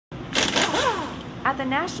At the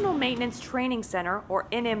National Maintenance Training Center, or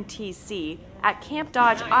NMTC, at Camp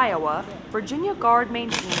Dodge, Iowa, Virginia Guard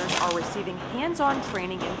maintainers are receiving hands-on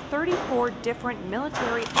training in 34 different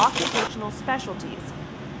military occupational specialties.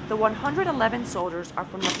 The 111 soldiers are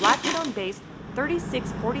from the Blackstone-based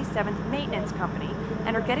 3647th Maintenance Company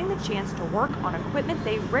and are getting the chance to work on equipment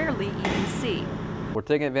they rarely even see. We're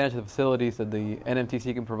taking advantage of the facilities that the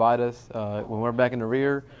NMTC can provide us. When we're back in the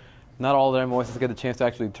rear, not all the MOSs get the chance to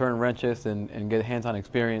actually turn wrenches and get hands-on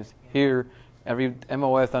experience. Here, every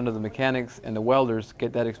MOS under the mechanics and the welders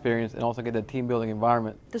get that experience and also get that team-building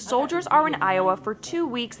environment. The soldiers are in Iowa for 2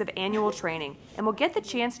 weeks of annual training and will get the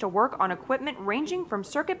chance to work on equipment ranging from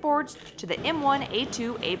circuit boards to the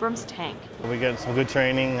M1A2 Abrams tank. We get some good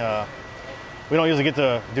training. We don't usually get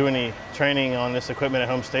to do any training on this equipment at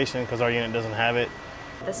home station because our unit doesn't have it.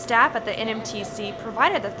 The staff at the NMTC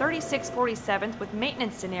provided the 3647th with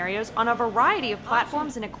maintenance scenarios on a variety of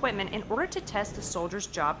platforms and equipment in order to test the soldiers'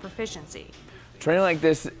 job proficiency. Training like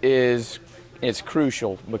this is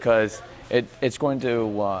crucial because it's going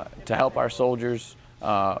to help our soldiers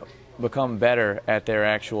become better at their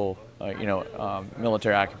actual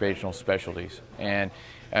military occupational specialties, and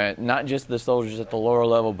not just the soldiers at the lower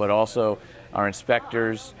level, but also our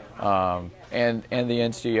inspectors and the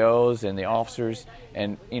NCOs and the officers,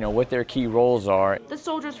 and what their key roles are. The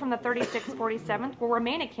soldiers from the 3647th will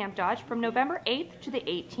remain at Camp Dodge from November 8th to the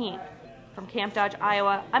 18th. From Camp Dodge,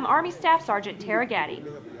 Iowa, I'm Army Staff Sergeant Tara Gaddy.